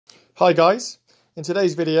Hi guys, in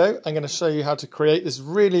today's video I'm going to show you how to create this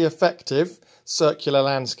really effective circular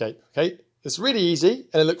landscape. Okay, it's really easy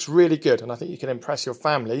and it looks really good, and I think you can impress your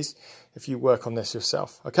families if you work on this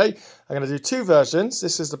yourself. Okay, I'm going to do two versions.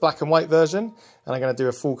 This is the black and white version, and I'm going to do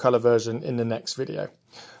a full color version in the next video.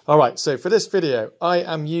 Alright, so for this video I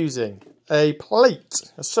am using a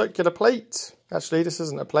plate, a circular plate. Actually, this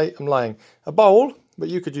isn't a plate, I'm lying. A bowl, but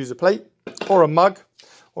you could use a plate or a mug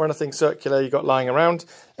or anything circular you got lying around,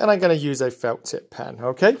 and I'm going to use a felt tip pen.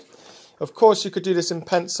 Okay, of course you could do this in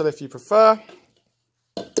pencil if you prefer,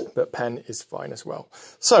 but pen is fine as well.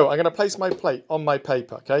 So I'm going to place my plate on my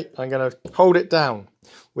paper. Okay, I'm going to hold it down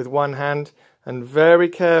with one hand and very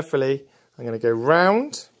carefully I'm going to go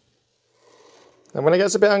round, and when it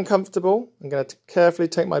gets a bit uncomfortable I'm going to carefully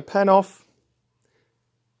take my pen off,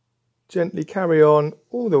 gently carry on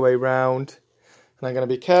all the way round, and I'm going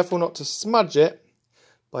to be careful not to smudge it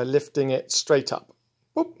by lifting it straight up.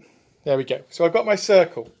 Boop. There we go. So I've got my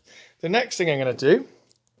circle. The next thing I'm going to do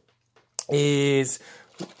is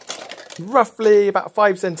roughly about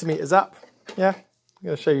 5 centimeters up. Yeah, I'm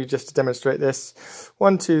going to show you just to demonstrate this.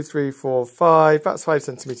 1, 2, 3, 4, 5. That's 5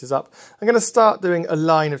 centimeters up. I'm going to start doing a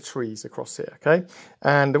line of trees across here. Okay,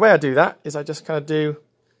 and the way I do that is I just kind of do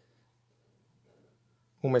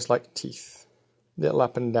almost like teeth, little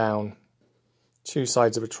up and down. Two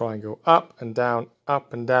sides of a triangle, up and down,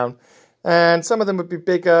 and some of them would be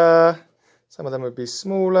bigger, some of them would be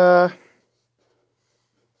smaller,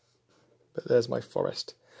 but there's my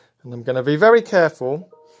forest, and I'm going to be very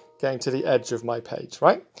careful getting to the edge of my page,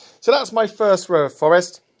 right? So that's my first row of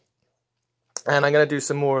forest, and I'm going to do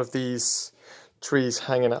some more of these trees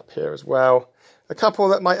hanging up here as well. A couple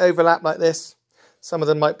that might overlap like this, some of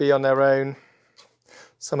them might be on their own,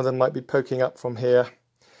 some of them might be poking up from here.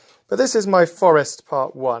 But this is my forest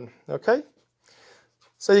part 1, okay?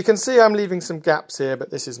 So you can see I'm leaving some gaps here, but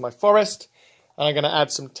this is my forest. And I'm going to add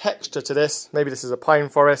some texture to this. Maybe this is a pine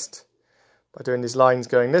forest by doing these lines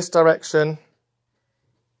going this direction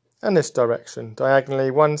and this direction. Diagonally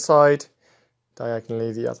one side,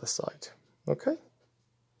 diagonally the other side, okay?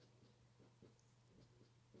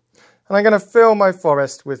 And I'm going to fill my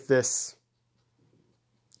forest with this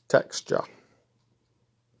texture,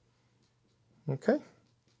 okay?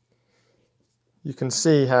 You can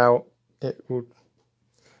see how it will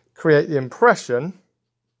create the impression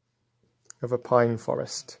of a pine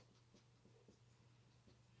forest.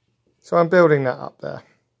 So I'm building that up there.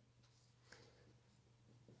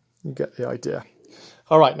 You get the idea.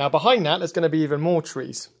 All right, now behind that there's going to be even more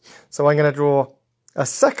trees. So I'm going to draw a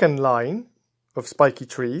second line of spiky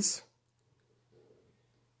trees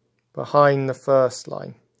behind the first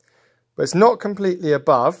line. But it's not completely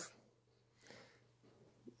above.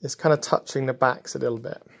 It's kind of touching the backs a little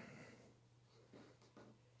bit.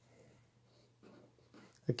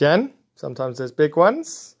 Again, sometimes there's big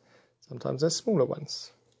ones, sometimes there's smaller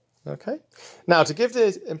ones. Okay. Now to give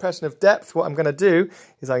the impression of depth, what I'm going to do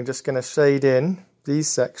is I'm just going to shade in these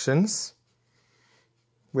sections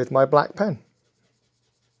with my black pen.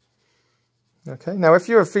 Okay. Now if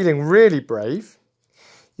you're feeling really brave,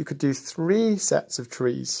 you could do 3 sets of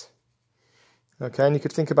trees. Okay, and you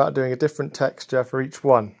could think about doing a different texture for each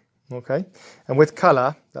one. Okay, and with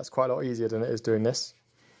colour, that's quite a lot easier than it is doing this.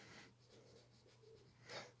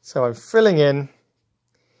 So I'm filling in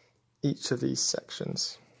each of these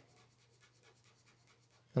sections.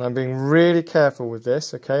 And I'm being really careful with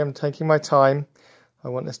this, okay? I'm taking my time. I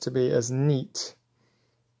want this to be as neat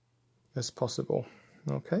as possible,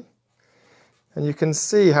 okay? And you can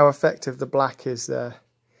see how effective the black is there.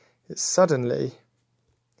 It suddenly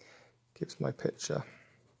gives my picture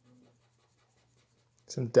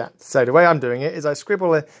some depth. So the way I'm doing it is I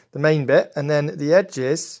scribble the main bit, and then the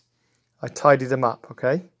edges I tidy them up,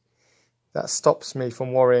 okay? That stops me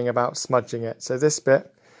from worrying about smudging it. So this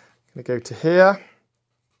bit, I'm going to go to here.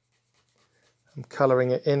 I'm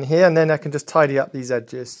colouring it in here, and then I can just tidy up these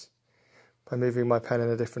edges by moving my pen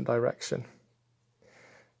in a different direction.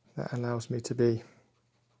 That allows me to be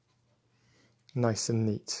nice and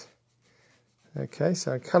neat. Okay,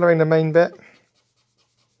 so I'm colouring the main bit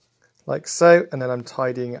like so, and then I'm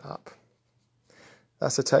tidying it up.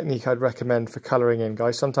 That's a technique I'd recommend for colouring in,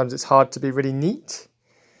 guys. Sometimes it's hard to be really neat.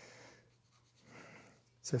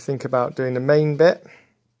 So think about doing the main bit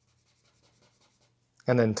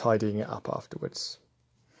and then tidying it up afterwards.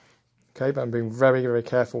 Okay, but I'm being very, very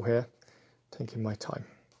careful here, taking my time.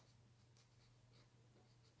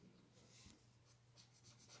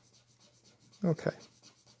 Okay,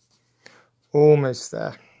 almost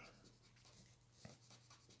there.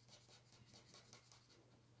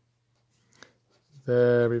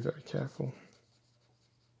 Very, very careful.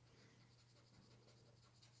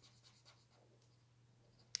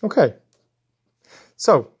 Okay,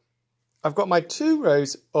 so I've got my 2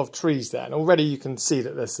 rows of trees there, and already you can see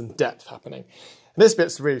that there's some depth happening. And this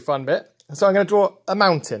bit's the really fun bit. And so I'm going to draw a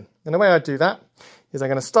mountain. And the way I do that is I'm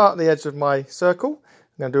going to start at the edge of my circle.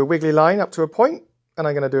 I'm going to do a wiggly line up to a point, and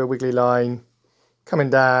I'm going to do a wiggly line coming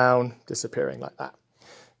down, disappearing like that.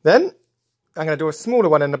 Then I'm going to do a smaller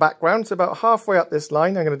one in the background. So about halfway up this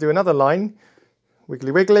line, I'm going to do another line,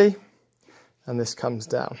 wiggly wiggly, and this comes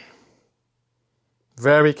down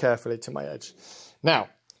very carefully to my edge. Now,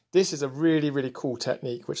 this is a really, really cool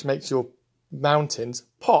technique which makes your mountains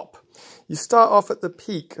pop. You start off at the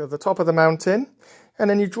peak of the top of the mountain, and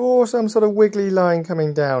then you draw some sort of wiggly line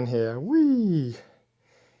coming down here. Whee!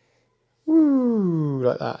 Woo!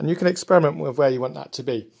 Like that. And you can experiment with where you want that to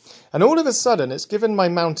be. And all of a sudden, it's given my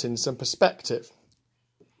mountain some perspective.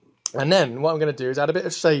 And then what I'm going to do is add a bit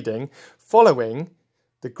of shading following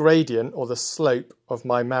the gradient or the slope of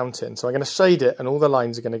my mountain. So I'm going to shade it, and all the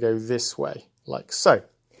lines are going to go this way, like so.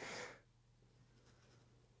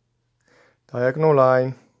 Diagonal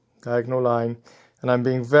line, and I'm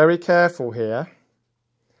being very careful here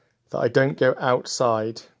that I don't go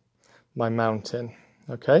outside my mountain,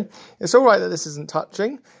 okay? It's all right that this isn't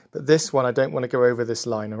touching, but this one I don't want to go over this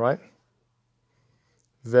line, all right?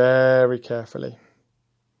 Very carefully.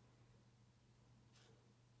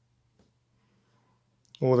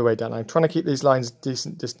 All the way down. I'm trying to keep these lines a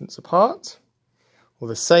decent distance apart, or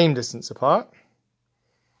the same distance apart,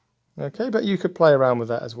 okay? But you could play around with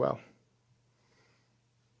that as well.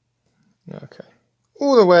 Okay,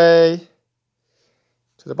 all the way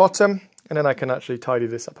to the bottom, and then I can actually tidy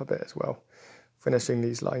this up a bit as well, finishing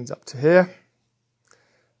these lines up to here,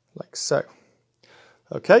 like so.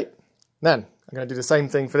 Okay, then I'm going to do the same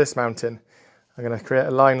thing for this mountain. I'm going to create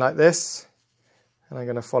a line like this, and I'm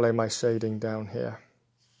going to follow my shading down here.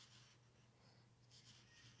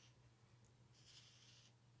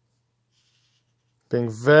 Being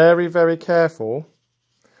very, very careful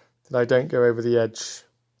that I don't go over the edge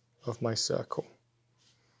of my circle.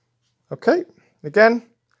 Okay, again,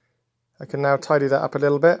 I can now tidy that up a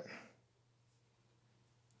little bit.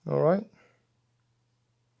 All right.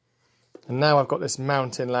 And now I've got this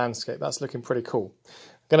mountain landscape. That's looking pretty cool.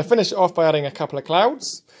 I'm going to finish it off by adding a couple of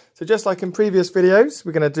clouds. So just like in previous videos,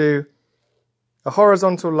 we're going to do a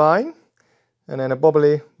horizontal line and then a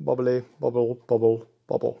bobbly, bobbly, bobble, bobble,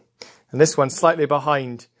 bobble. And this one's slightly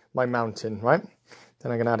behind my mountain, right?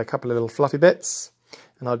 Then I'm going to add a couple of little fluffy bits.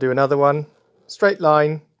 And I'll do another one, straight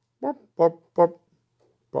line, bop, bop, bop,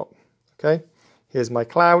 bop. Okay, here's my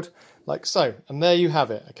cloud, like so. And there you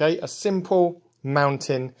have it, okay? A simple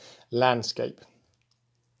mountain landscape.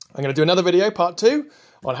 I'm going to do another video, part 2,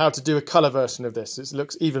 on how to do a colour version of this. It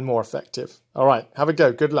looks even more effective. All right, have a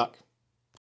go. Good luck.